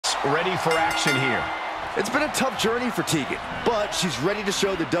ready for action here. It's been a tough journey for Teagan, but she's ready to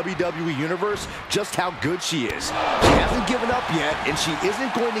show the WWE Universe just how good she is. She hasn't given up yet, and she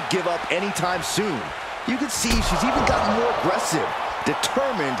isn't going to give up anytime soon. You can see she's even gotten more aggressive,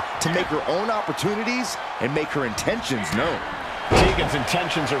 determined to make her own opportunities and make her intentions known. Teagan's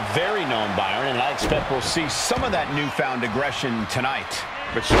intentions are very known, Byron, and I expect we'll see some of that newfound aggression tonight.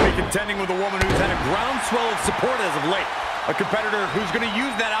 But she'll be contending with a woman who's had a groundswell of support as of late. A competitor who's going to use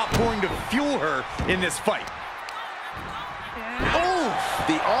that outpouring to fuel her in this fight. Oh,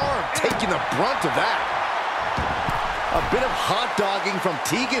 the arm taking the brunt of that. A bit of hot dogging from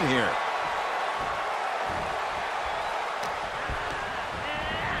Teagan here.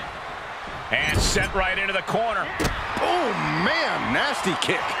 And sent right into the corner. Oh, man, nasty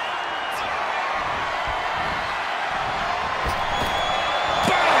kick.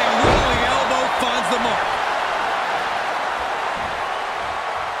 Bang! Rolling elbow finds the mark.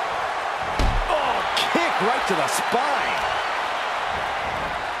 Right to the spine.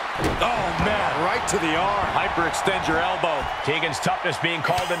 Oh, man, right to the arm. Hyperextend your elbow. Teagan's toughness being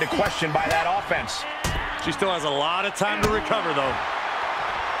called into question by that offense. She still has a lot of time to recover, though.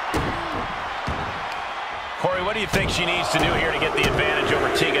 Corey, what do you think she needs to do here to get the advantage over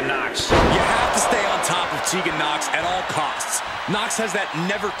Teagan Nox? You have to stay on top of Teagan Nox at all costs. Nox has that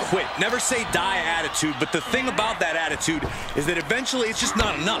never quit, never say die attitude, but the thing about that attitude is that eventually it's just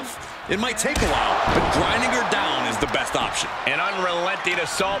not enough. It might take a while, but grinding her down is the best option. An unrelenting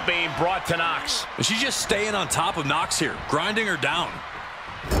assault being brought to Nox. And she's just staying on top of Nox here, grinding her down.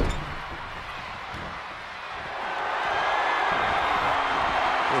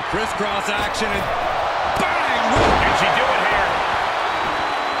 Little crisscross action and bang! Can she do it here?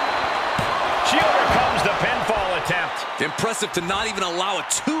 She overcomes the pinfall attempt. Impressive to not even allow a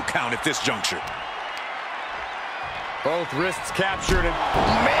 2 count at this juncture. Both wrists captured and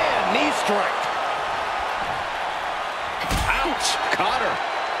Man, knee strike. Ouch, caught her.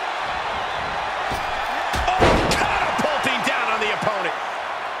 Oh, catapulting down on the opponent.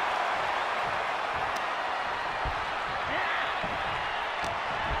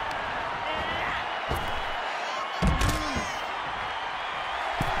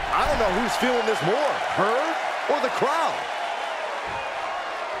 I don't know who's feeling this more, her or the crowd.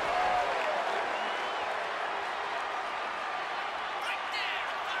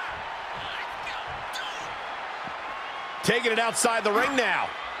 Taking it outside the ring now.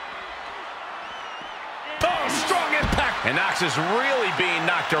 Oh, strong impact. And Nox is really being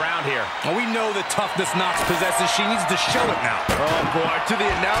knocked around here. Well, we know the toughness Nox possesses. She needs to show it now. Oh, boy, to the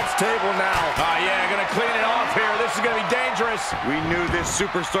announce table now. Oh, yeah, gonna clean it off here. This is gonna be dangerous. we knew this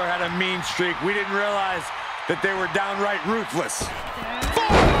superstar had a mean streak. We didn't realize that they were downright ruthless.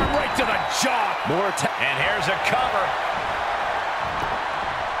 Forearm right to the jaw. More attack. And here's a cover.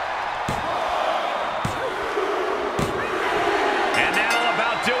 And that'll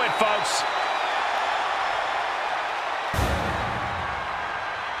about do it, folks.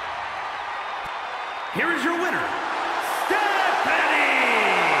 Here is your winner,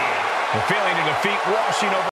 Stephanie! We're feeling a defeat washing over.